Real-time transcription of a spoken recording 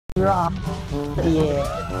Wrong. Yeah.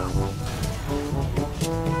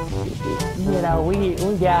 You know, we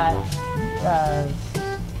got a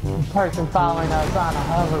person following us on a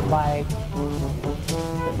hover bike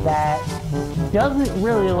that doesn't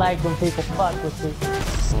really like when people fuck with it.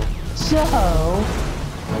 So,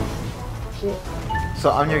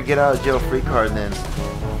 So I'm your get out of jail free card then.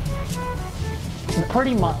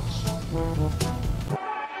 pretty much.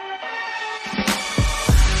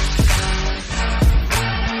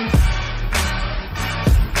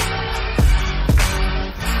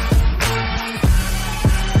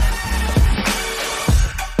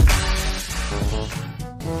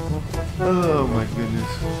 Oh my goodness.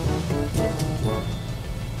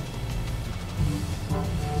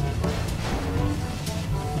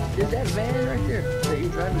 Is that van right there that you're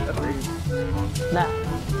driving up there? Nah.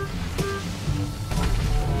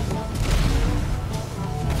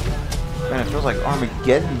 Man, it feels like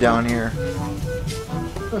Armageddon down here.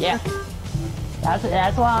 Yeah.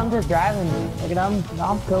 That's why I'm just driving. Like, I'm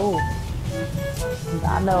cool.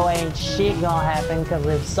 I know ain't shit gonna happen because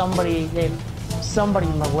if somebody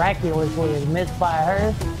miraculously is missed by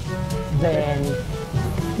her, then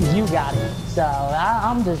you got it. So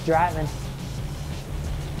I'm just driving.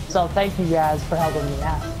 So thank you guys for helping me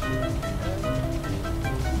out.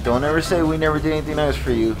 Don't ever say we never did anything nice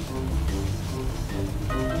for you.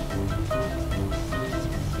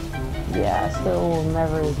 Yeah, I still will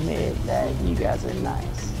never admit that you guys are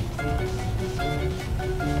nice.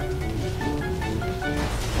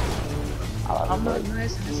 I'm not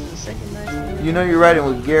nice, this is the second nice one. You know you're riding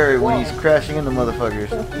with Gary when he's crashing into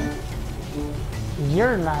motherfuckers.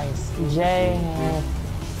 You're nice, Jay.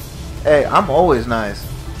 Hey, I'm always nice.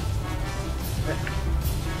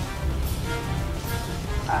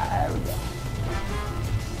 There we go.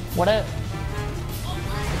 What up?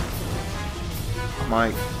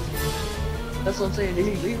 Mike. That's what I'm saying, did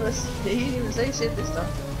he leave us? He didn't even say shit this time.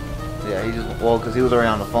 Yeah, he just, well, because he was already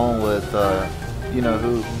on the phone with, you know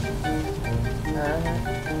who.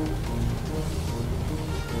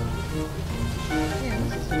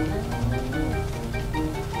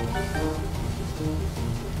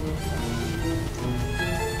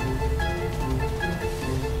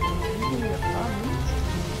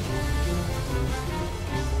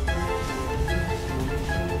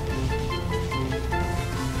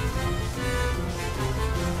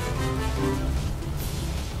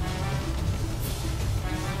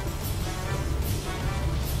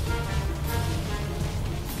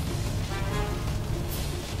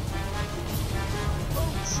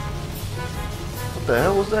 What the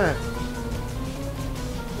hell was that?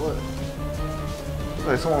 What? Looks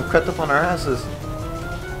like someone crept up on our asses.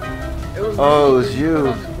 Oh, it was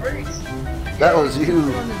you. That was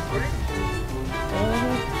you.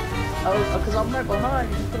 Because I'm right behind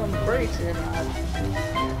you, put on the brakes, and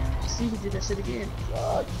I see you did that shit again.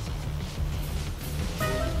 Fuck.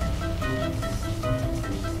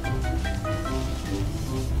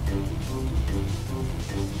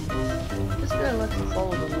 This guy likes to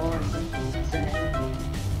follow the line.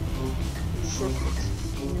 Shortcuts,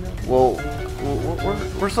 you know? Well,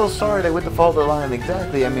 we're so sorry that we had to follow the line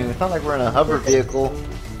exactly. I mean, it's not like we're in a hover vehicle.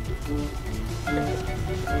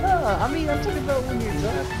 I mean, I'm talking about when you're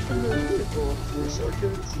driving from the vehicle, the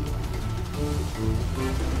shortcuts.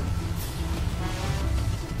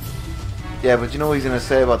 Yeah, but you know what he's gonna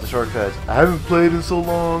say about the shortcuts? I haven't played in so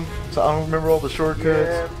long, so I don't remember all the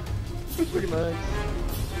shortcuts. Yeah, pretty much.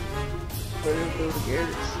 But it'll go to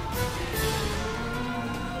Garrett's.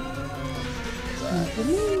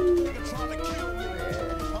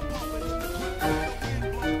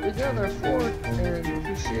 We got our fork, and if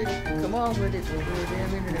we should come on with it, we'll do a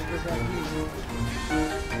damn internet for about you.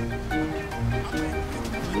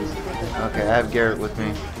 Okay, I have Garrett with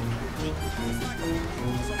me.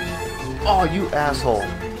 Oh, you asshole.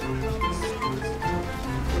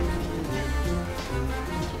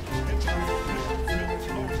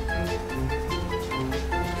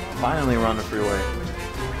 Finally we're on the freeway.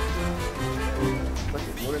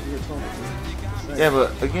 Yeah,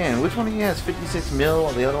 but again, which one of you has 56 mil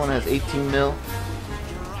while the other one has 18 mil?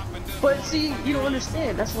 But see, you don't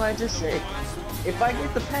understand. That's why I just said, if I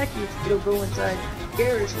get the package, it'll go inside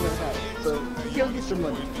Garrett's warehouse. So he'll get some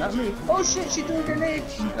money, not me. Oh shit, she threw a grenade.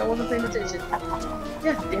 I wasn't paying attention.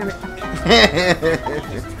 Yeah, damn it.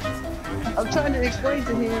 I'm trying to explain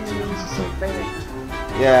to him, and it was just so bad.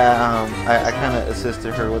 Yeah, I kind of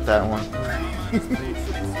assisted her with that one.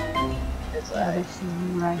 Of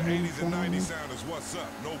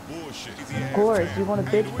course, you want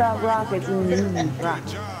to bitch about rockets and you need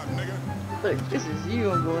rockets. Look, this is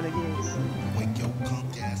you I'm going against.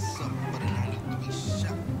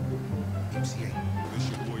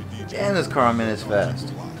 Damn, this car I'm in is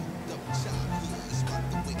fast.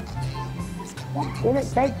 Get it,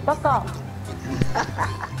 take fuck off.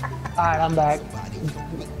 Alright, I'm back.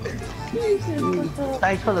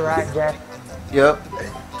 Thanks for the ride, Jack. Yep.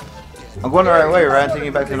 I'm going the right way, right? Taking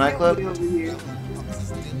you back to the nightclub?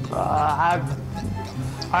 I've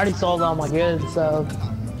already sold all my goods, so...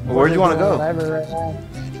 Well, where do you want to go? Whatever.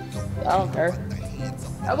 I don't care.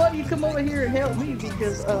 How about you come over here and help me,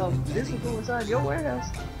 because this will go inside your warehouse.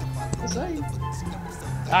 What's that?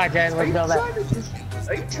 Alright, Jay, let's go back.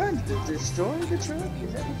 Are you trying to destroy the truck?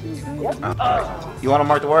 Is that what you're doing? Yep. You want to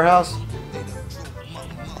mark the warehouse?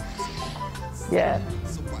 Yeah.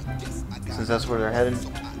 Since that's where they're headed.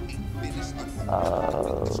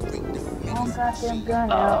 Oh, goddamn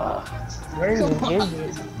gun out. Where is it?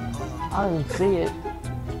 I don't even see it.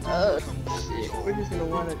 Shit. We're just gonna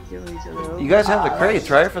want to kill each other. You guys have the crates,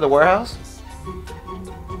 right, for the warehouse?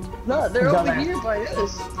 No, they're over here by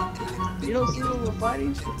us. You don't see where we're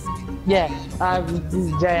fighting? Yeah,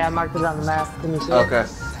 Jay, I marked it on the map. Can you see it? Okay.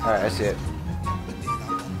 Alright, I see it.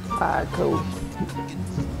 Alright, cool.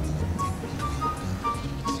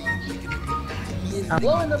 He's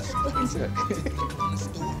blowing up the fucking truck.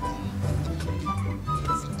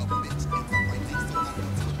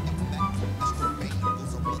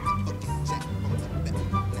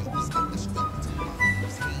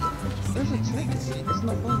 There's a truck. It's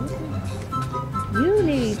not fun, is it? You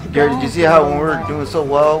need to Gary, did you see how when we were doing so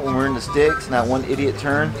well, when we were in the sticks, and that one idiot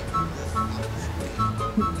turned?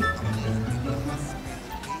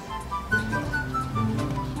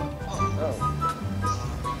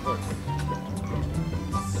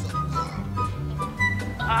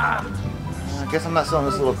 I guess I'm not selling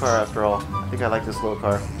this little car after all. I think I like this little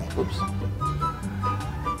car. Oops.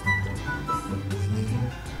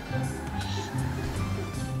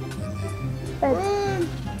 Hey,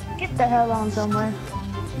 get the hell on somewhere.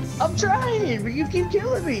 I'm trying, but you keep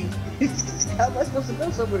killing me. How am I supposed to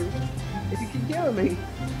go somewhere if you keep killing me?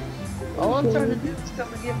 All I'm trying to do is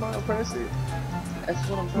come and get my oppressor. That's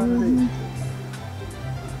what I'm trying to do.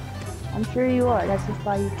 I'm sure you are. That's just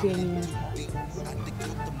why you came in.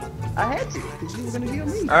 I had to, because you were going to kill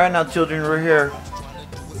me. Alright now children, we're here.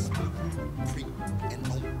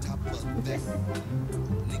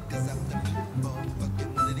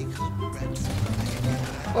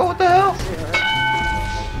 Oh, what the hell?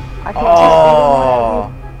 I can't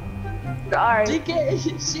Oh! Sorry.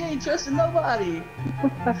 She ain't trusting nobody.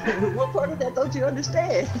 What part of that don't you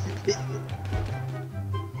understand?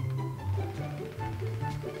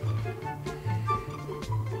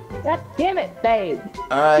 God damn it, babe.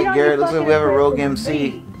 Alright, Garrett, looks like we have a rogue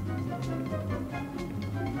MC.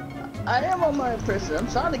 I am on my oppressor. I'm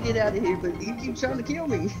trying to get out of here, but you keep trying to kill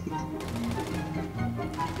me.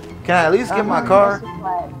 Can I at least get my car?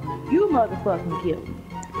 You motherfucking killed me.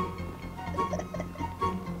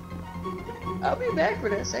 I'll be back for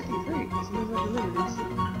that second crate as soon as I deliver this.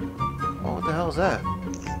 Oh, what the hell is that?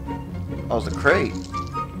 Oh, it's a crate.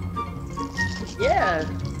 Yeah.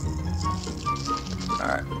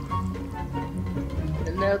 Alright.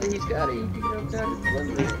 And now that he's got it, you can go try to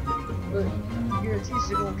deliver it. But guarantees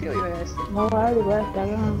you're gonna kill your ass. No, I already left. I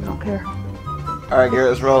don't care. Alright, Garrett,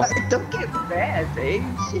 let's roll. Don't get mad, babe.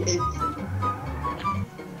 Shit.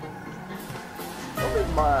 Don't be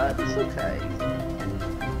mad. It's okay.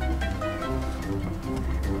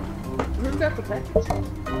 Who got the package?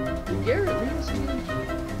 Did Garrett leave us again?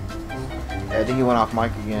 Yeah, I think he went off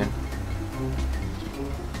mic again.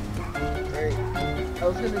 Hey, I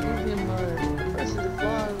was gonna give him press of the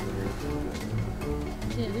fly.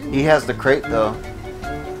 Can't do He has the crate though.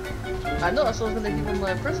 I know, so I was gonna give him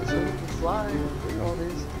my pressure so he can fly and do all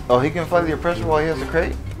this. Oh, he can fly the oppressor while he has the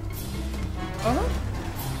crate? Uh-huh.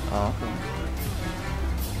 Oh, okay.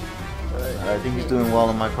 I think he's doing well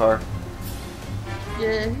in my car.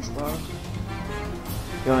 Yeah, he's fine.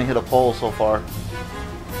 He only hit a pole so far.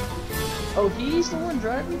 Oh, he's the one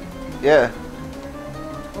driving? Yeah,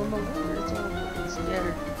 Oh no wonder it's all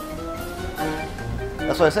scattered.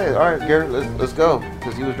 that's what I say. Alright, Garrett, let's go.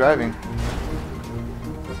 Because he was driving.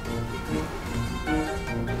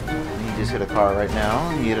 He just hit a car right now.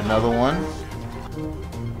 He hit another one.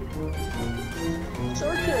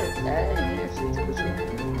 Shortcut! Hey, he actually took a shortcut.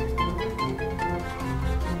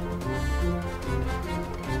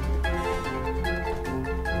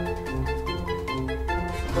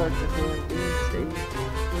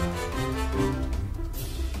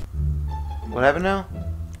 What happened now?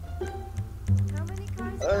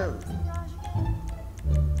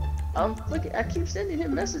 I keep sending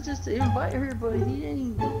him messages to invite her, but he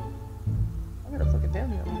ain't. I got a fucking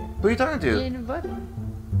family on here. Who are you talking He to? ain't invited.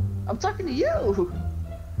 I'm talking to you.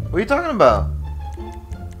 What are you talking about?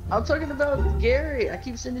 I'm talking about Gary. I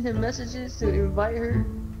keep sending him messages to invite her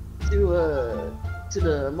to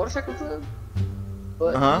the motorcycle club,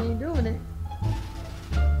 but he ain't doing it.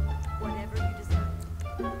 Whatever you decide.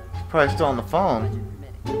 Probably still on the phone. Budget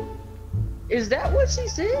permitting. Is that what she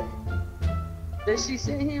said? That she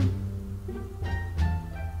sent him?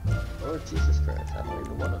 Oh Jesus Christ! I don't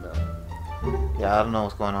even want to know. Yeah, I don't know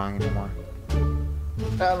what's going on anymore. I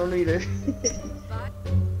don't either.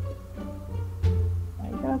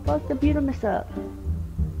 You're gonna fuck the computer mess up.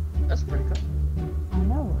 That's pretty cool. I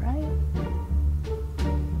know, right?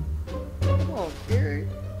 Come on, Gary.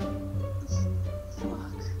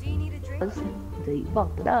 Fuck. Do you need a drink? So you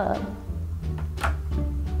fucked it up.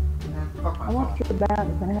 I want you to bow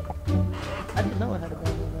it back. I didn't know I had a bad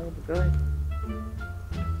one, but go ahead.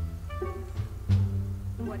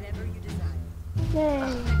 Whatever you desire.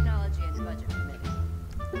 Yay! Technology and budget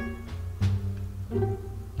permitting.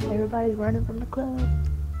 Everybody's running from the club.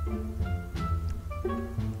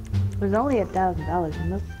 It was only $1,000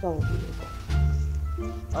 and that's so vehicle.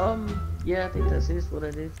 Yeah, I think that's what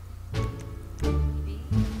I did. Be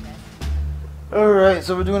the best. Alright,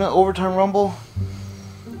 so we're doing an overtime rumble.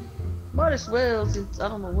 Might as well, since I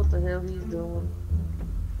don't know what the hell he's doing.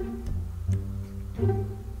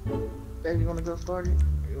 Baby, you wanna go start it?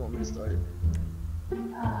 Or you want me to start it?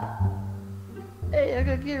 Hey, I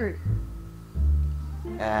got Gary.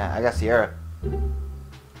 Yeah, I got Sierra. I'm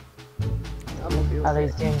okay with Are that.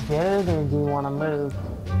 these games good, or do you want to move?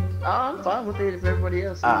 I'm fine with it if everybody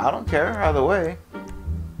else is. I don't care either way.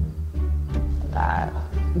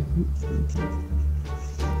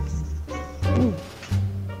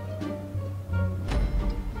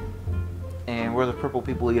 And we're the purple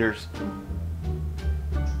people eaters.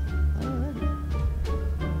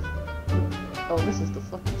 Oh, this is the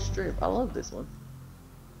fucking strip. I love this one.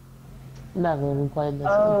 Never even played this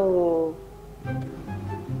one. Oh,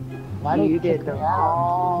 Why you did did the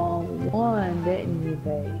wrong one, didn't you,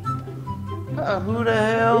 babe? Who the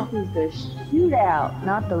hell? This is the shootout,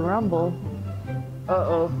 not the rumble.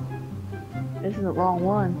 Uh-oh. This is the wrong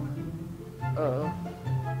one. Uh-oh.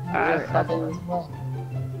 I thought it was one.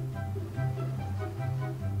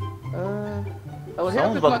 I would help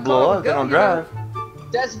Someone's if about my to blow car up. would They go, don't you know?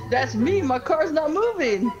 drive. That's me. My car's not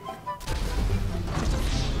moving.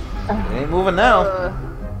 They ain't moving now.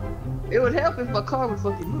 It would help if my car would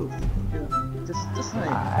fucking move. Yeah, just saying.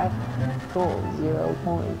 Alright, cool. 0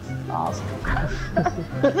 points. Awesome.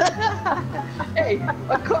 Hey,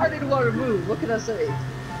 my car didn't want to move. What can I say?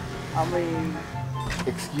 I mean,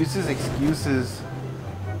 Excuses, excuses.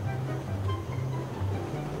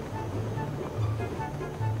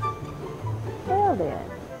 Well then.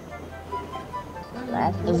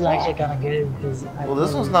 Last this is actually kind of good because. Well,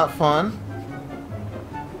 this one's not fun.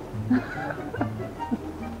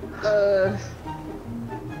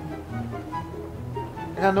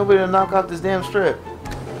 I got nobody to knock off this damn strip.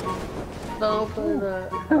 No, but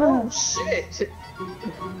oh shit!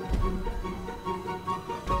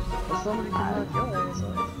 Well, somebody can knock your ass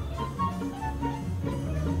off.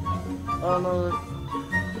 Oh no!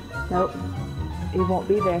 Nope. He won't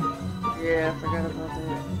be there. Yeah, I forgot about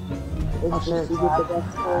that. It's just to get the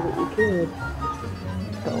best score that you could.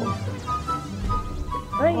 So.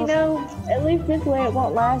 But you know, at least this way it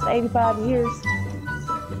won't last 85 years.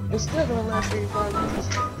 It's still gonna last 85 minutes.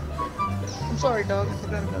 I'm sorry, dog. I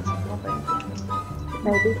forgot about you. My bad.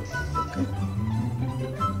 Maybe.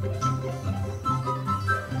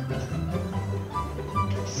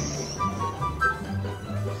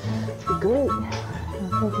 Great. I'm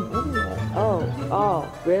taking anywhere.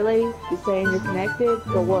 Oh, really? You saying you're connected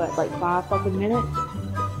for what? Like 5 fucking minutes?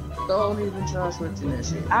 Don't even try switching that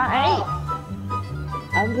shit. I ain't.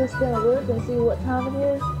 I'm just gonna look and see what time it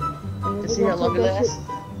is. And To we're see how gonna long take it that lasts?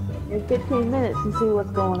 shit in 15 minutes and see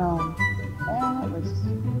what's going on.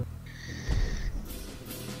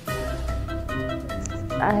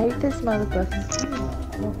 I hate this motherfucker.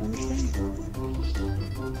 I don't understand.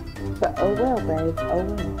 But oh well, babe. Oh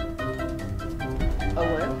well. Oh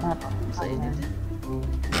well. I don't Say you did.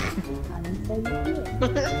 I didn't say you did.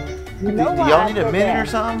 Do You know why y'all I need a said minute that. or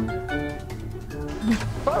something?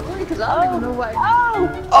 Probably because I don't even know why.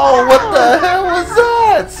 Oh! Oh, what the hell was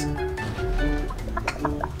that?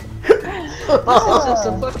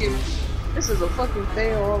 This is a fucking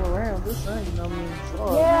fail all around. This ain't no mean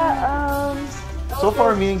fraud. Yeah, So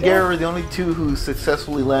far, me and Gary are the only two who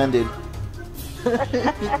successfully landed. it's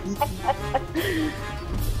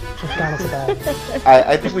kind of bad.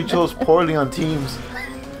 I think we chose poorly on teams.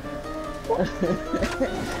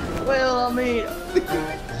 Well, I mean,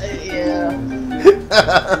 yeah,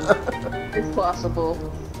 it's possible.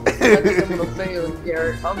 I think I'm gonna fail,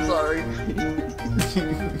 Garrett. I'm sorry.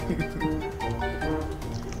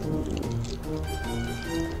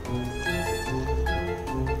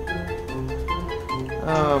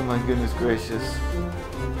 Oh my goodness gracious.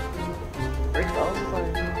 Break all the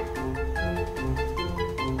fire.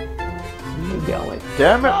 You going?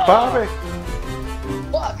 Damn it, Bobby!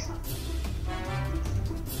 Fuck!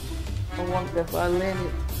 I wonder if I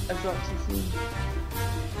landed. I dropped too soon.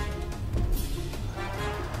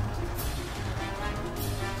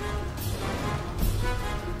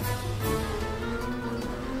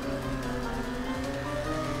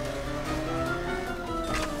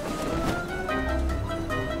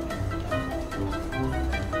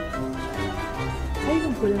 How you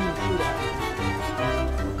gonna put in the shootout?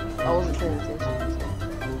 I wasn't paying attention.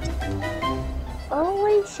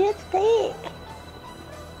 Holy shit, thick!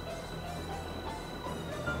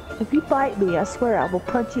 If you bite me, I swear I will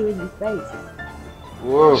punch you in your face.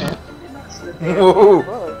 Whoa. Whoa!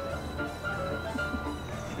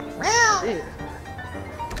 Whoa. Shit.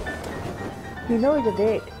 You know he's a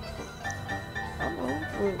dick. I know.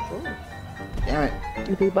 For sure. Damn it.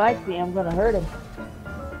 If he bites me, I'm gonna hurt him.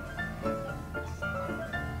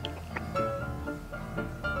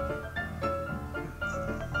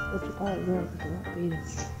 What you probably will, but don't beat him.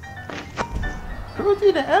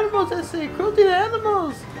 Cruelty to animals, I say. Cruelty to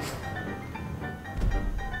animals.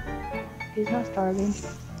 He's not starving.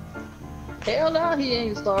 Hell no, he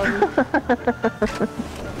ain't starving.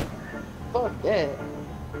 Fuck that.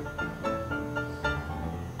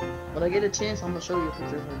 When I get a chance, I'm gonna show you a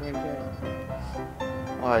picture of my damn cat.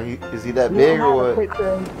 Why, is he that big or what? Picture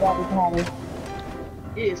of Daddy Patty.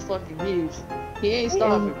 He is fucking huge. He ain't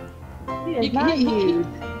starving. He is not huge.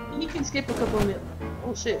 He can skip a couple of meals.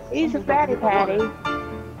 Oh shit. He's a fatty patty.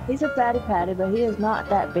 He's a fatty patty, but he is not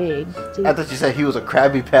that big. See? I thought you said he was a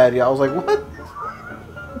Krabby Patty. I was like, what?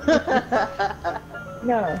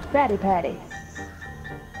 No, fatty patty.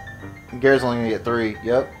 Garrett's only gonna get 3.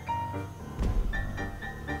 Yep.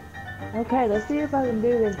 Okay, let's see if I can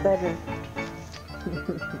do this better.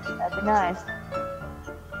 That'd be nice.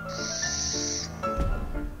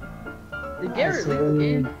 Did Garrett live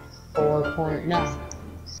again? 4 point. No,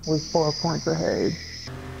 we're 4 points ahead.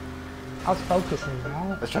 I was focusing,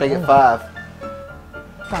 right? Let's try to get 5.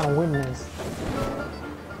 Trying to win this.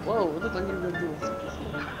 Whoa, it looked like you were gonna do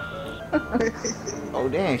it. Oh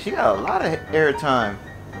dang, she got a lot of airtime.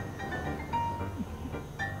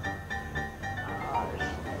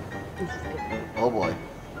 Oh boy.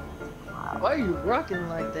 Why are you rocking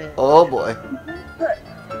like that? Oh boy.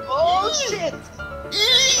 Oh shit!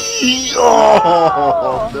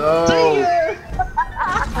 Oh no. Damn!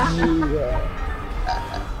 Yeah.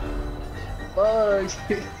 Fuck.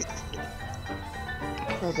 A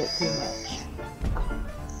little bit too much.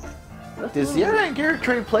 Does Sierra and Garrett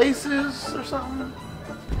trade places or something?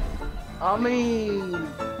 I mean,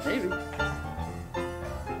 maybe.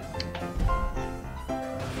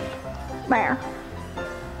 Mare.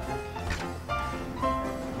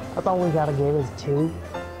 I thought we gotta give us 2.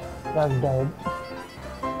 That's dope.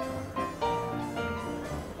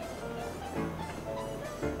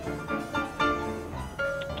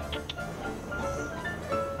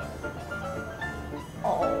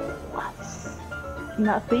 Oh, I'm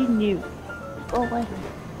not feeding you. Go away.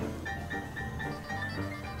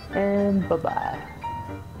 And bye-bye.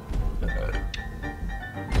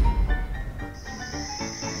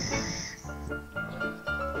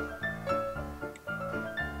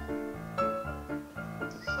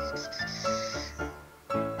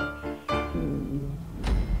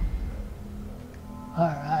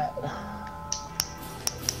 Alright.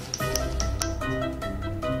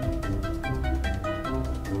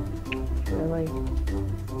 Really?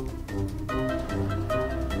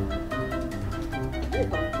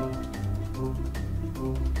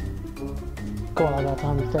 Go on, I got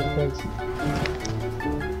time to take this.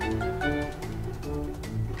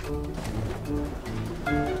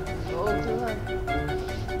 Oh, too high.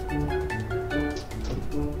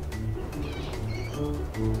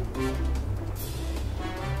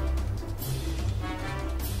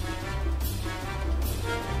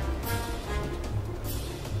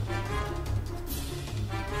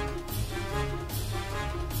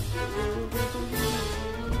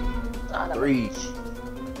 Ah, 3.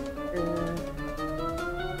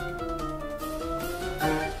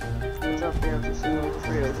 Drop down to 3.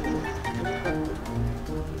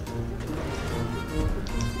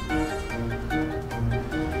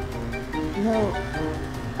 No,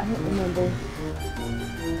 I don't remember.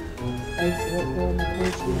 Exit going to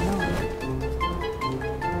place you know.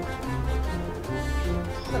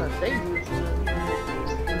 What kind of dangerous?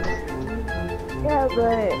 Yeah,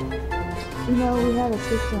 but you know, we had a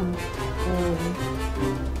system,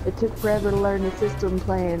 and it took forever to learn the system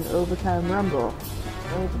playing Overtime Rumble.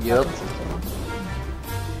 That was the Yep. fucking system.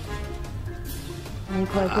 And we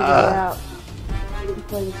quite figured it out. We didn't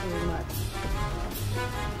play this very much.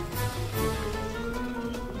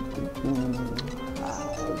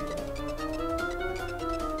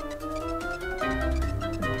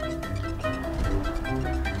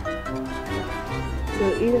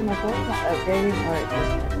 So either my phone's not updating or it's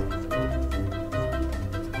just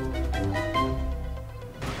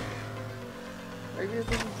Regular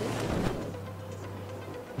presentation.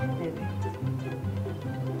 maybe.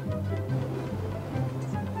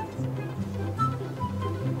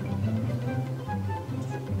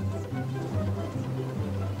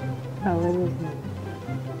 Oh, it is not.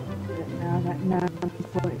 Now I got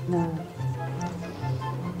 9.9.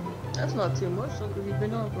 That's not too much, though, because you've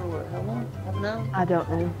been on for what? How long? Half an hour? I don't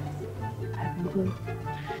know. I haven't a clue.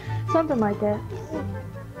 Something like that.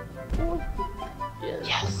 Yeah.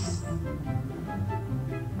 Yes.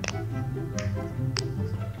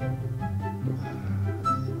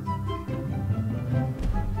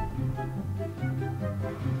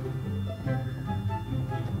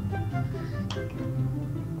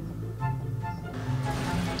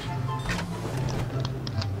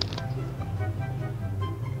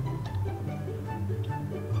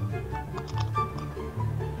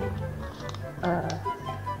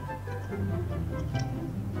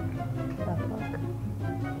 The fuck?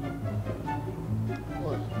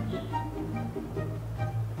 What?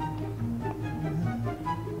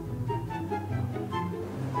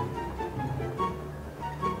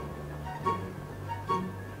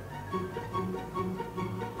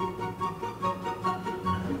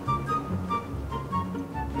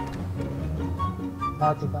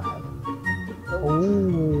 That's a vibe.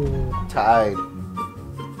 Ooh. Tied.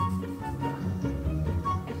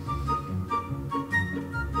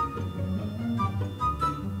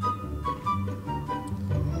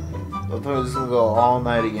 I thought we were just gonna go all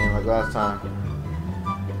night again like last time.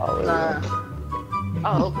 Nah.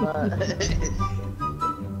 I hope not.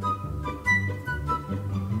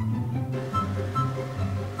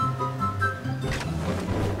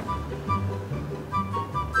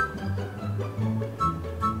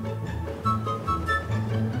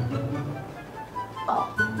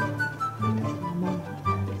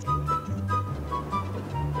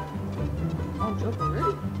 I'm joking,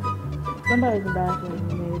 really? Somebody's in the bathroom,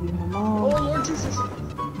 maybe my mom. Oh, Lord Jesus.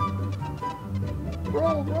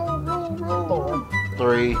 Roll, roll, roll, roll, roll.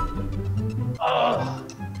 3. It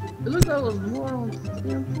looks like I was more on the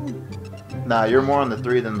damn phone. Nah, you're more on the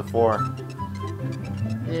 3 than the 4.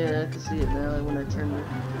 Yeah, I can see it now like when I turned it.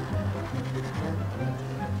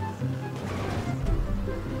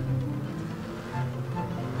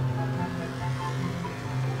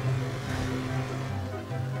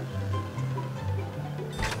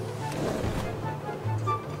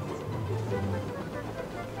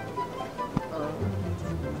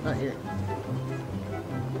 Not yet.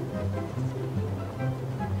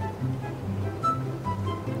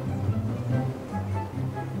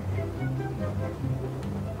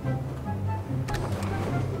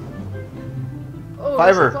 Oh,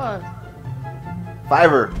 Fiver. that's a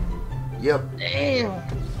 5er. Yep. 5. Damn.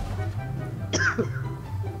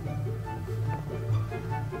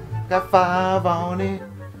 Got 5 on it.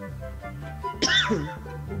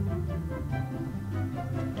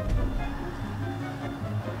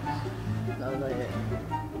 No, not yet.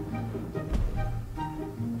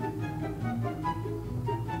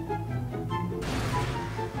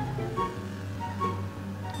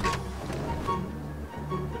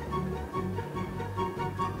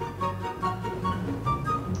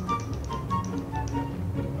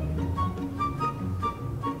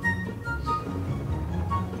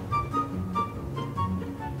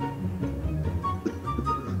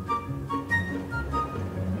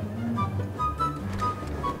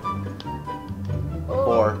 Oh,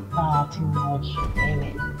 4. Ah, too much. Damn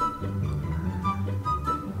it.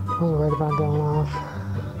 I was worried about going off.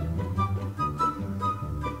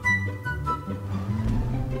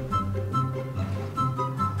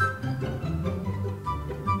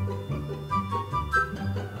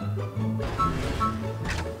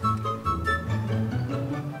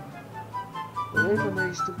 away from there,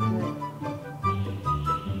 you stupid thing.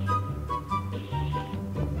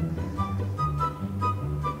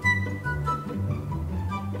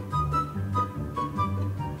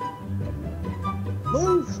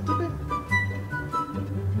 Move, stupid!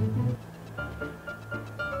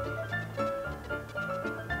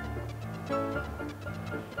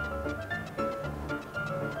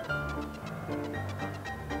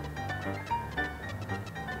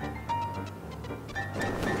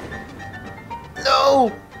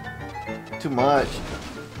 too much.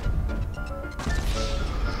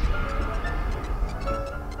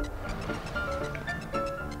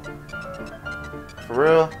 For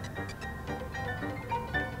real?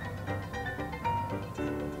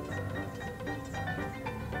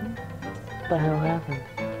 What the hell happened?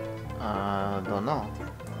 Don't know.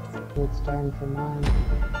 It's turn for mine.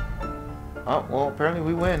 Oh, well, apparently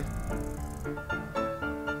we win.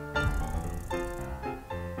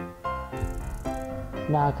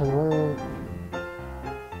 Nah, cause we're...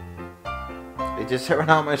 It just said right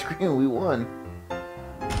now on my screen, we won.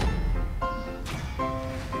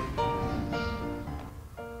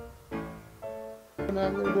 When I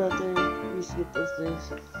lived out there, we used to get those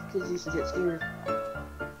things. Kids used to get scared.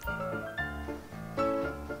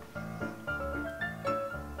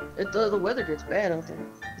 The weather gets bad out there.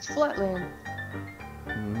 It's flatland.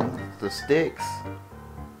 The sticks.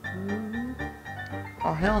 Mm-hmm.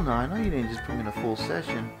 Oh, hell no. I know you didn't just put me in a full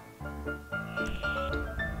session.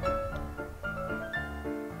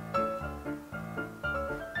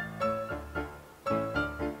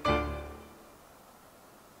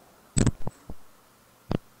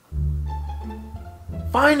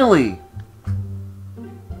 Finally!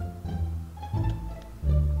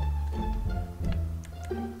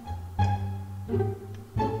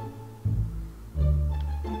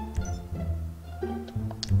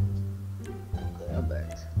 Okay, I'm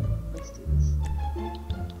back. Let's do this.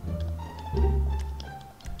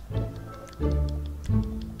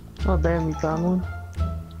 Oh damn, you found one?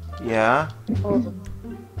 Yeah. Oh,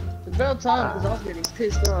 it's about time because I was getting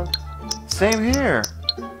pissed off. Same here.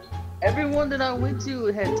 Everyone that I went to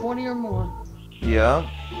had 20 or more. Yep.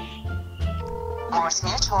 Morse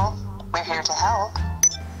Mutual, we're here to help.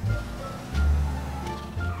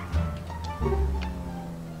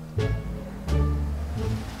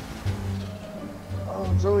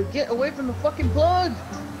 Oh, Zoe, get away from the fucking plug!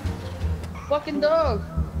 Fucking dog!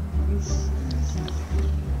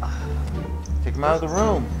 Take him out of the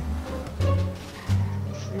room.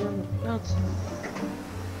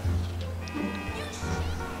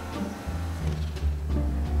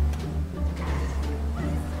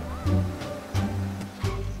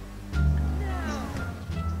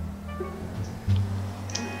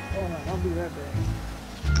 I'll be right back.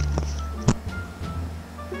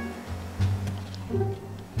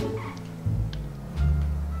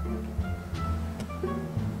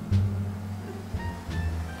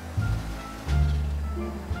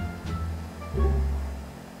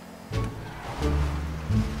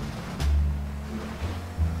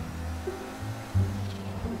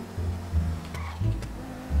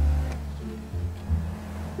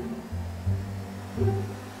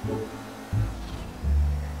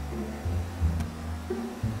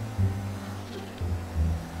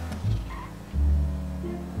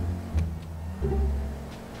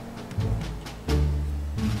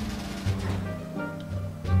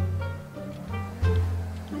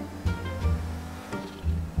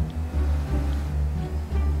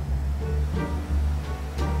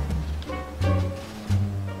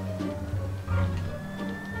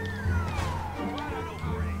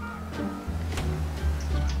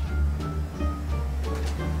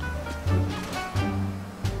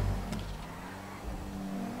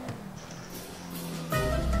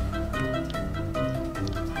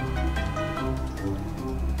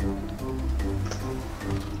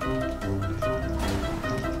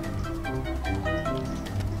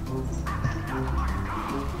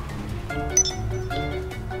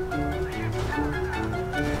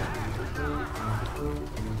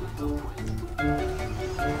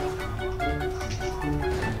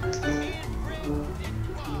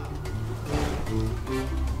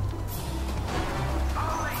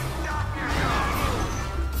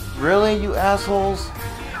 Really, you assholes?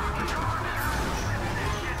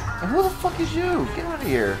 And who the fuck is you? Get out of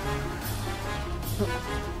here.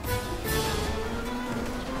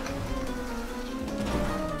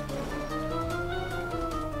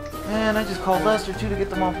 Man, I just called Lester too to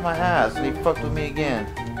get them off my ass, and he fucked with me again.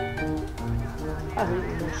 I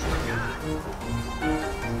hate that shit.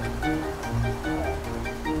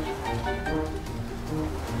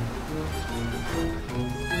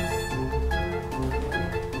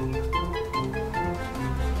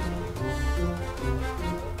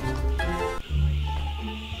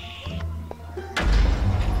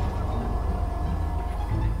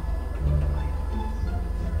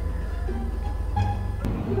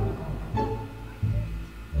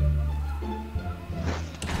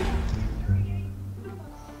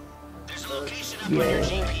 On your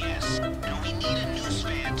GPS. Now we need a news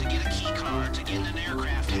fan to get a key card to get in an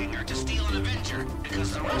aircraft hangar to steal an Avenger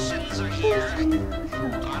because the Russians are here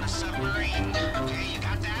on a submarine. Okay, you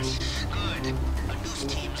got that? Good.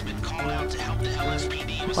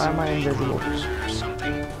 Maybe Why am I some invisible? bank robbers or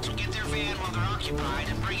something. So get their van while they're occupied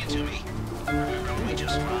and bring it to me. Remember, we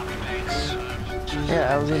just robbed banks.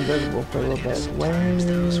 Yeah, I was invisible for a little bit. Where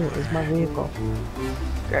is my vehicle?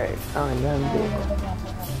 Great. Oh, I'm done vehicle.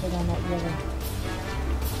 Put on that yellow.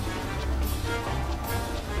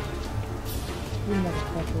 You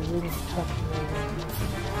motherfucker, really fucking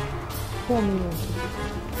pull me in. I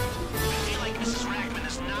feel like Mrs. Rackman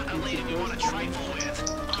is not a lady we want to trifle with.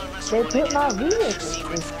 Unless They we want to put end my up in a vehicle.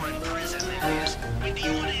 secret foreign prison, that is. Wait, do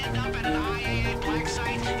you want to end up at an IAA black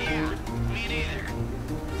site? Yeah, me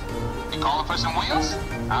neither. You calling for some wheels?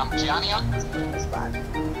 I'm Johnny. That's fine.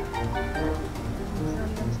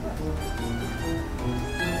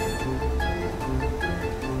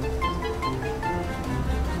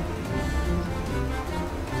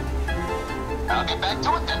 I'll get back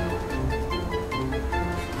to it then.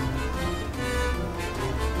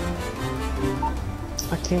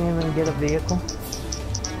 I can't even get a vehicle.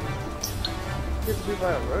 You have to be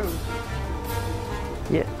by a road.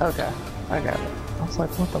 Yeah, okay. I got it. I was like,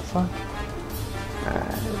 what the fuck?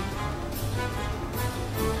 Alright.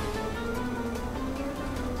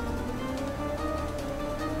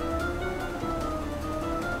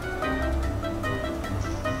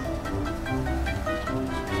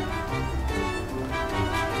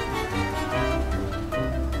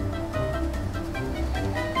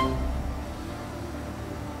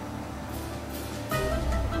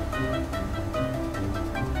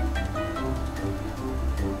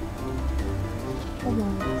 Come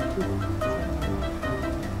on, let's do it.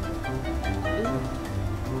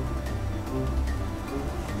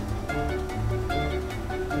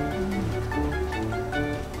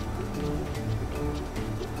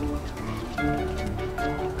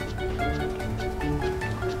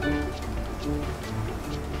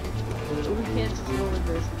 But we can't just go in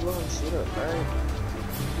there blowing shit up, right?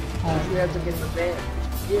 We have to get the van.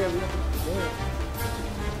 Yeah, we have to get the van.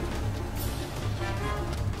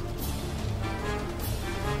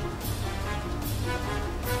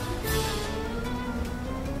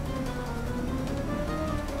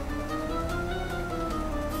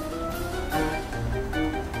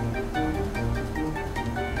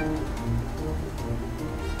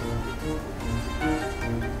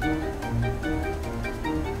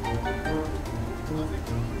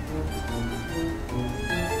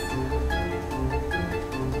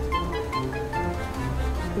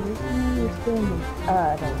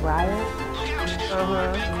 The riot. Look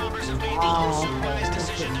out! Bank robbers have made the ill-advised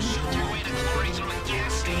decision to shoot their way to glory through a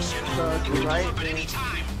gas station. So, Could right, blow up at man. any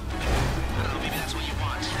time. Oh, maybe that's what you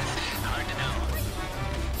want. Hard to know.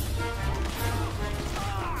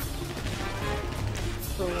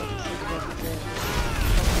 So,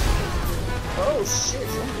 oh shit,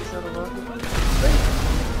 somebody shut a rocket. Wait,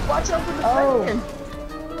 watch out for the Oh. van!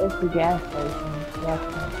 It's the gas station. Gas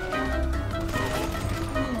station.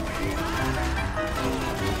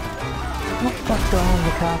 What the fuck's wrong with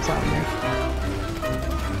the cops on me?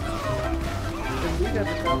 We got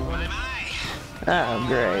the cop on it. Oh,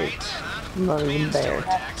 great. I'm not even there.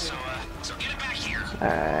 So get it back here.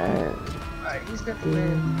 Alright. Alright, he's got the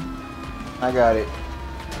van. I got it.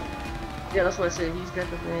 Yeah, that's what I said, he's got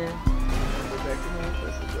the van. Go back to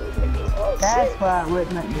him. Oh, That's shit! why I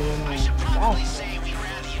wouldn't let me in I there. should probably That's- say we'd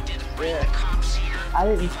rather you didn't bring Yeah. the cops here. I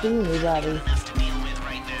didn't see anybody. Enough to deal with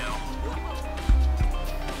right now.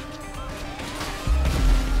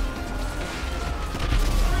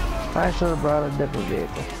 I should have brought a different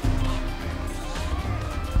vehicle.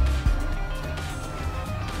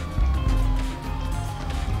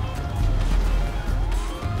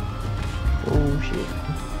 Oh shit.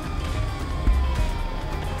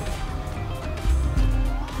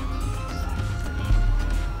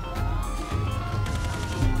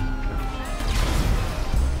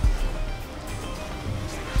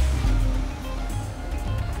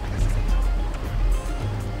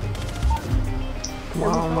 Come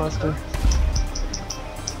on, Mustard.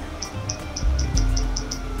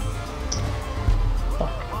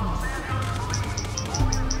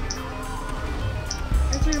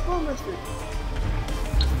 Answer your phone, Mustard.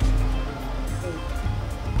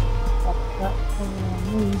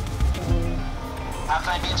 How can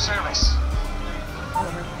I be of service?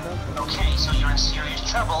 Okay, so you're in serious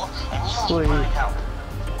trouble and you Sweet. need my help.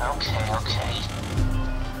 Okay,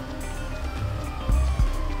 okay.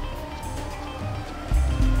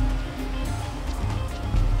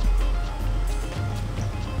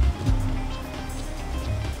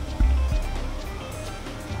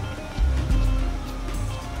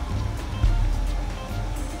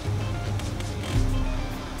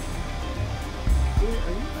 Are you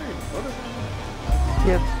riding a motorcycle?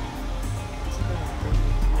 Yep.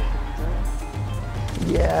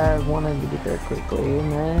 Yeah, I wanted to get there quickly,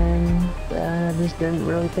 and then I just didn't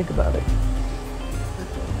really think about it.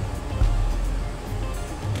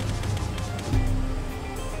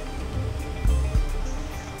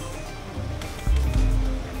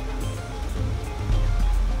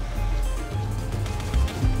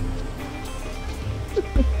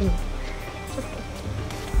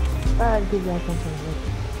 I'd give that something.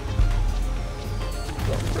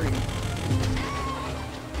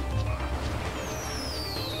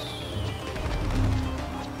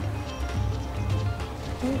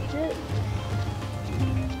 Oh shit.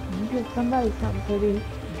 You get somebody something pretty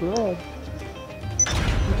good.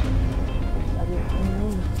 I didn't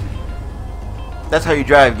know. That's how you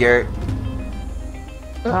drive, Garrett.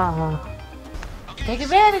 Uh-huh. Take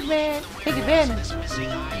advantage, man. Take advantage. This missing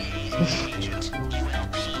IA agent,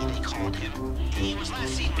 ULP, they called him. He was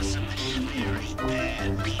last seen with some very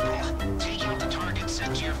bad people. Take out the target,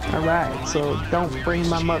 send to your phone. Alright, so don't bring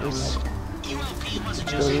my mother's. ULP wasn't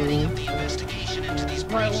just heading up the investigation into these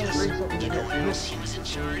breaches. You know what else he was in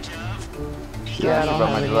charge of? Yeah, I don't About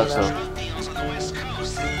have my any of deluxe that. though. Drug deals on the West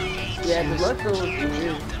Coast. Yeah, the luck was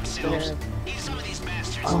weird. Themselves. Some of these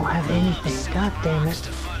bastards I don't have anything. God damn it.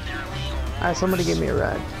 to fund their illegal. Alright, somebody give me a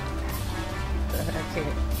ride. I can't.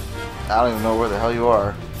 I don't even know where the hell you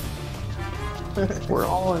are. We're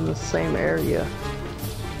all in the same area.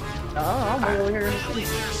 I'm over here in the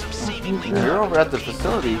city. You're over at the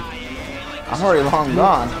facility. I'm already long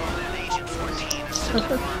gone.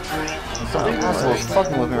 Some asshole's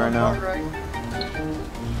fucking with me right now. I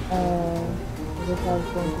guess I was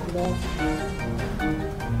going to do that.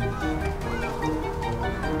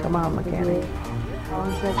 Come on, mechanic.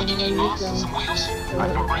 One second, where you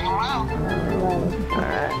going?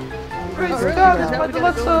 Alright. Praise Oh, really? God, Now it's we my gotta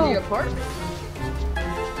deluxe go in though. the apartment?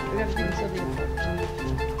 We gotta do this in the apartment.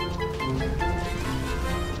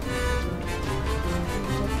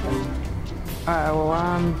 Alright, well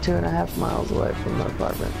I'm 2.5 miles away from the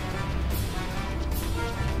apartment.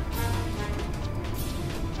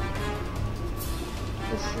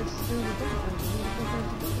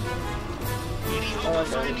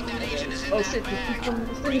 Finding that agent is in Oh that shit, bag.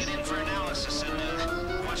 this is Bring it in for analysis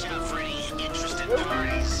and watch out for any interested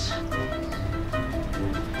parties.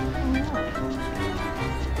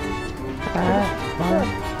 Alright, well,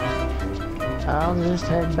 I'll just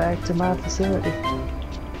head back to my facility.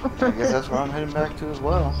 I guess that's where I'm heading back to as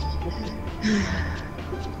well.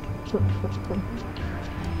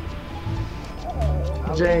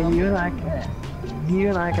 Jay, you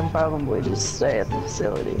and I can probably just stay at the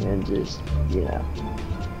facility and just, you know,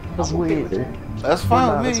 because That's we're fine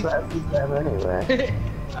not with as me. fast as them anyway.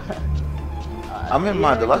 I'm in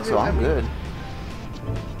my deluxe, so I'm good.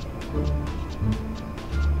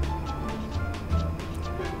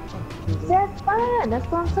 That's fine. That's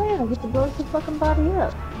what I'm saying. I get to blow some fucking body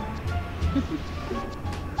up.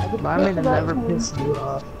 I mean, it never pissed you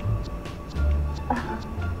off.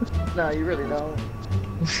 No, you really don't.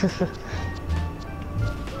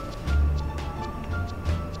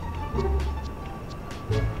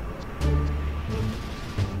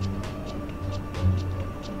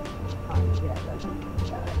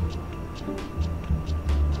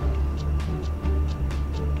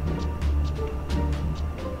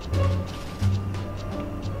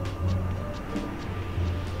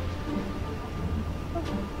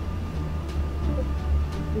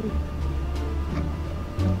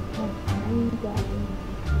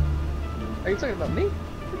 Are you talking about me?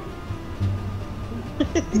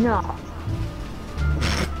 No.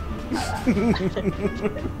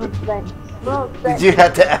 Did you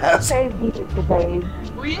have to ask? Save vehicle, babe.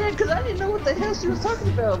 Well, yeah, because I didn't know what the hell she was talking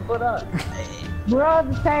about, but We're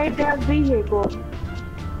on the same damn vehicle.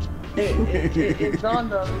 it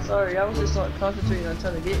dawned on me, sorry, I was just like, concentrating on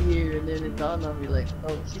trying to get here, and then it dawned on me like,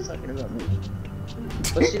 oh, she's talking about me.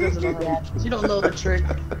 But she doesn't know that. She don't know the trick.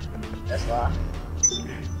 That's why.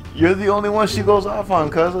 You're the only one she goes off on,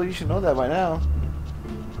 Cuzzle. You should know that by now.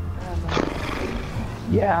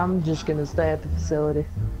 Yeah, I'm just gonna stay at the facility.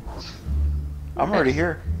 I'm already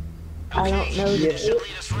here. I don't know the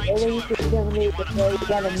Ellie used to tell me that they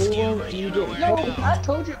got a new one and you didn't No, take it. I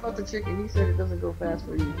told you about the trick, and he said it doesn't go fast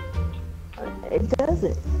for you. It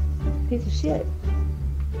doesn't. Piece of shit.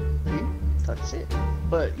 Talk shit.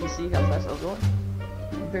 But you see how fast I was going?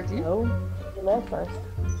 Compared to you? No, you left first.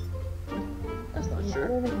 That's not Sure.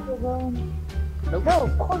 sure. Still going? Nope. No,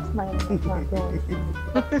 of course my engine's not going.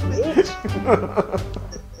 Bitch.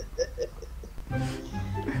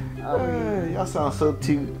 Y'all sound so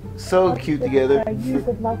cute together. I used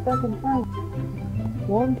my fucking phone.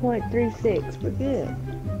 1.36, we're good.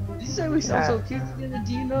 You say we sound so cute together.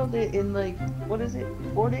 Do you know that in like, what is it,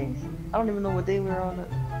 4 days? I don't even know what day we're on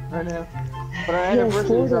right now. But our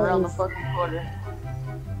anniversary is around the fucking corner.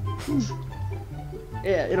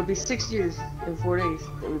 Yeah, it'll be 6 years in 4 days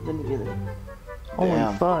that we've been together. Holy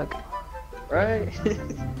Damn. fuck. Right?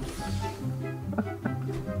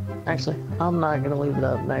 Actually, I'm not gonna leave it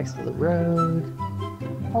up next to the road.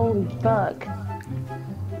 Holy fuck.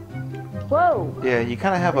 Whoa! Yeah, you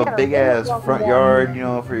kind of have We a got a big ass ramp front walking yard, down you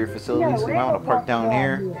know, for your facilities. So you might want to park down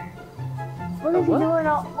here. What is he doing?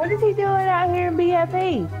 What is he doing out here in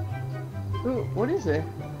BFE? Ooh, what is it?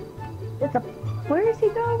 Where is he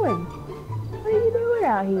going? What are you doing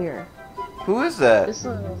out here? Who is that? It's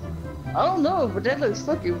I don't know, but that looks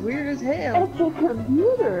fucking weird as hell. It's a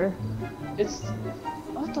computer. It's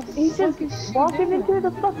what the He's fuck just is she walking doing? into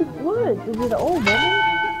the fucking woods. Is it an old woman?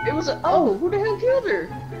 It was oh, who the hell killed her?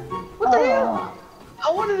 What the hell?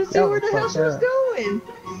 I wanted to see That where the was hell she was fucked going.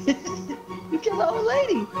 You killed the old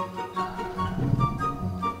lady.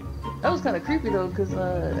 That was kind of creepy though, cause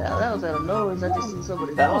that was out of nowhere. I just seen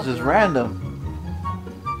somebody. That was walking. just random.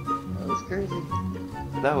 That was crazy.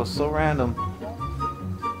 That was so random.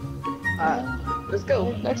 Alright, let's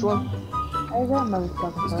go. Next one. There's that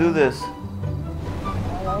motherfucker. Let's do this.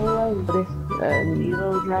 And you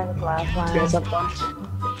little dragonfly flying. Guys have fun.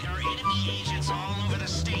 There are enemy agents all over the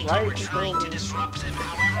state. Right, We're trying to disrupt them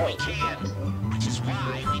however we can. Which is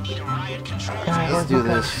why we need a riot control. Alright, Let's do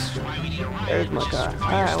this. Why we need a riot. There's my car.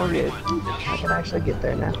 Alright, we're good. I can actually get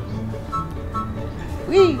there now.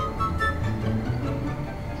 Whee!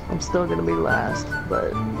 I'm still gonna be last,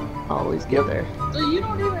 but I'll always get there. So you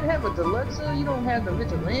don't even have a deluxe, you don't have the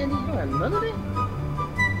vigilante, you don't have none of that?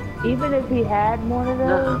 Even if he had one of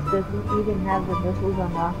those, does he even have the missiles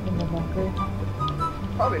unlocked in the bunker?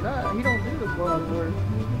 Probably not. He don't do the blood work.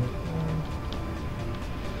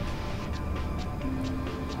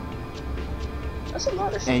 That's a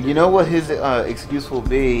lot of shit. And you know what his excuse will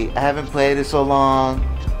be? I haven't played it so long,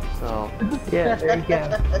 so Yeah, there you go. I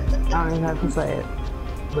don't even have to say it.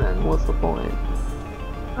 Then what's the point?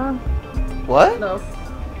 what? No.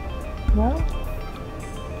 No?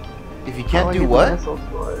 If you How can't do I do get what? the missiles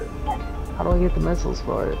for it? How do I get the missiles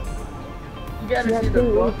for it? You gotta You have do the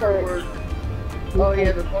to bunker research. work. Oh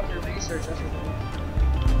yeah, the bunker research. That's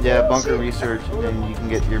what Yeah, Oh, bunker shit. research, and you can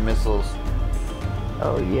get your missiles.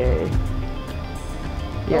 Oh yay.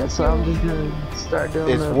 Yeah, so I'm just gonna start doing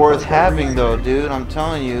It's the worth bunker having research. though, dude. I'm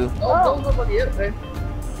telling you. Oh, don't nobody up, man.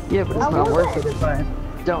 Yeah, but it's not worth it if I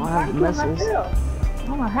don't have the missiles. I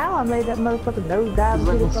don't know how I made that motherfucking nose dive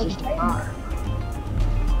Look, into it's the just a fucking car.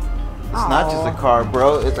 It's not just a Aw. car,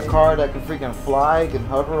 bro. It's a car that can freaking fly, can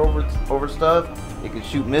hover over stuff. It can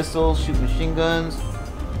shoot missiles, shoot machine guns.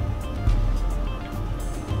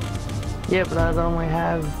 Yeah, but I'd only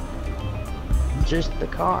have just the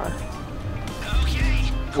car.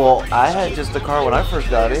 Okay. Well, I had just the car when I first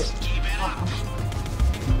got it.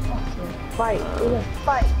 fight. We gotta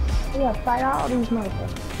fight. We gotta fight all these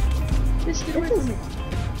motherfuckers. Bitch, get away from me.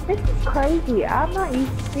 This is crazy. I'm not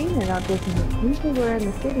used to seeing it on this one. Usually we're in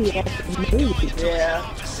the city at the movie. Yeah.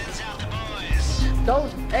 Don't,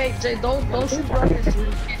 hey Jay, don't shoot rockets. We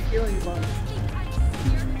can't kill anybody.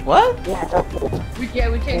 What? We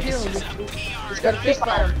can't kill him. We just gotta fist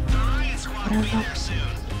fight him.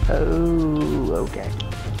 Oh, okay.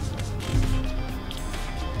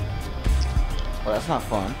 Well, that's not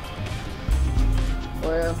fun.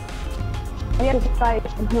 Well, We have to fight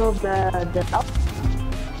until the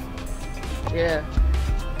yeah.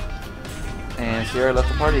 And Sierra left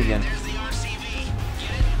the party again.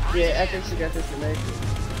 Yeah, I think she got disconnected.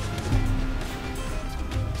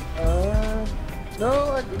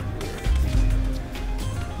 No, I think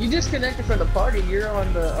you disconnected from the party. You're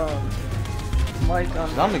on the mic on.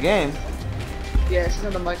 She's on the game. Yeah, she's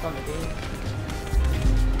on the mic on the game.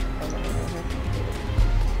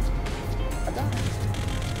 I died.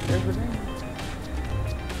 There's her name.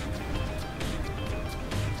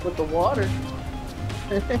 With the water.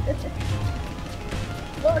 Look,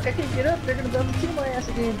 I can't get up. They're gonna be able to kill my ass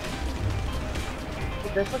again.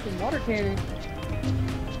 With that fucking water cannon.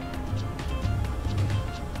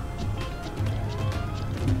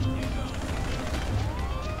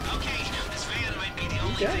 Okay, this van might be the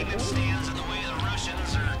only Okay, thing that well. stands in the way of the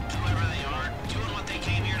Russians or whoever they are doing what they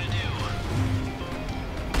came here to do.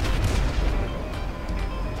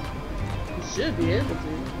 You should be able to.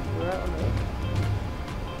 But I don't know.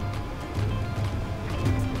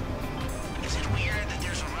 Is it weird that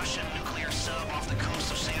there's a Russian nuclear sub off the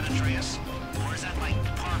coast of San Andreas? Or is that like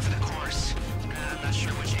par for the course? I'm not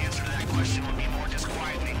sure which answer to that question would be more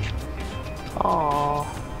disquieting. Aww.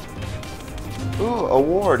 Ooh,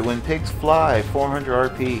 award when pigs fly,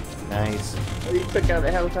 400 RP. Nice. Oh, you took out the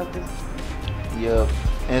helicopter? Yup.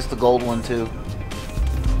 And it's the gold one too.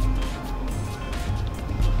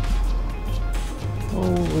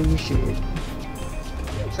 Holy shit.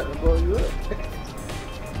 I'm trying to blow you up.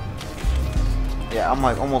 Yeah, I'm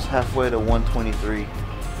like almost halfway to 123.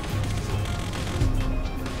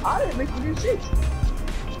 I didn't make you do shit.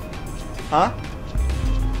 Huh?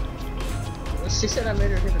 She said I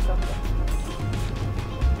made her hit a thumbs up.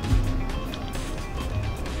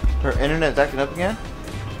 Her internet's acting up again?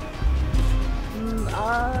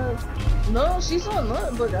 No, she's on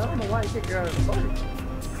none, but I don't know why you kicked her out of the party.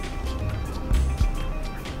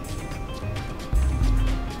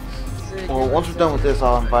 Well, once we're done with this,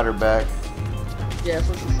 I'll invite her back. Yeah, that's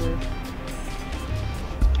what she said.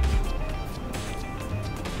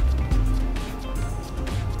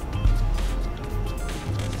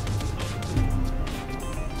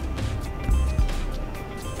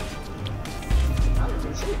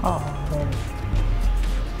 Oh, man.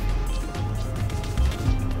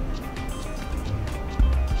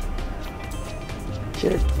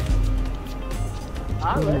 Shit.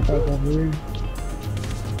 I let you.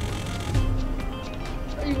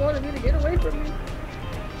 You wanted me to get away from me?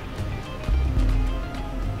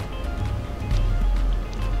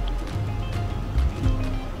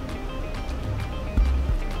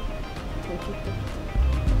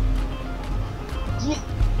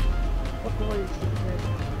 What the hell are you saying?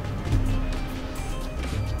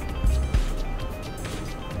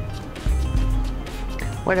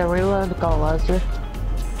 Wait, are we allowed to call Lester?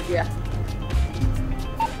 Yeah.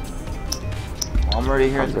 I'm already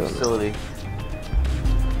here at the facility.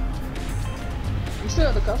 You still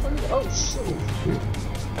have the cuff on you? Oh shit.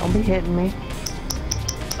 Don't be hitting me.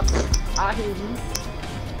 I hear you.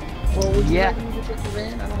 Well, would you Yeah. like me to take the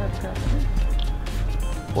van? I don't have the cuff on me.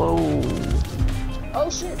 Whoa. Oh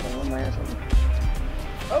shit, I want my ass on me.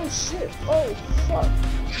 Oh shit. Oh fuck.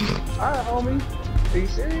 Alright, homie. Are you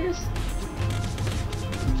serious?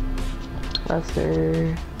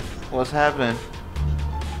 Lester. What's happening?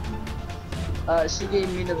 She gave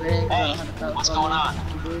me the van. Hey, what's going on?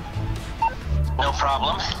 No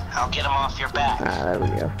problem. I'll get him off your back. Ah, there we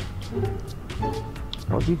go.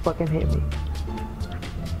 Don't you fucking hit me.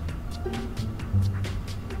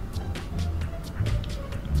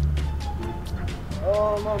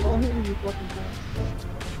 Oh no, don't hit me, you fucking cunt.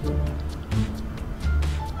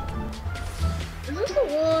 Is this the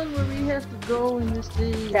one where we have to go in this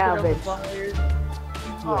thing and put out the Salvage. fires?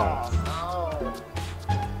 Yes. Oh no.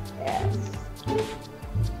 Yes.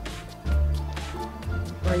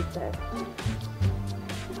 Right there.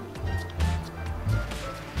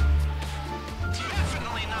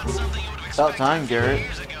 Definitely not something you would have About expected time, a few Garrett.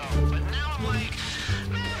 years ago. But now I'm like,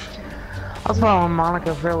 I was following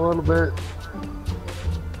Monica for a little bit.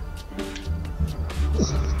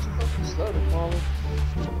 Slow to follow.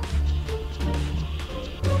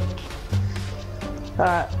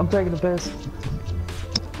 Alright, I'm taking the piss.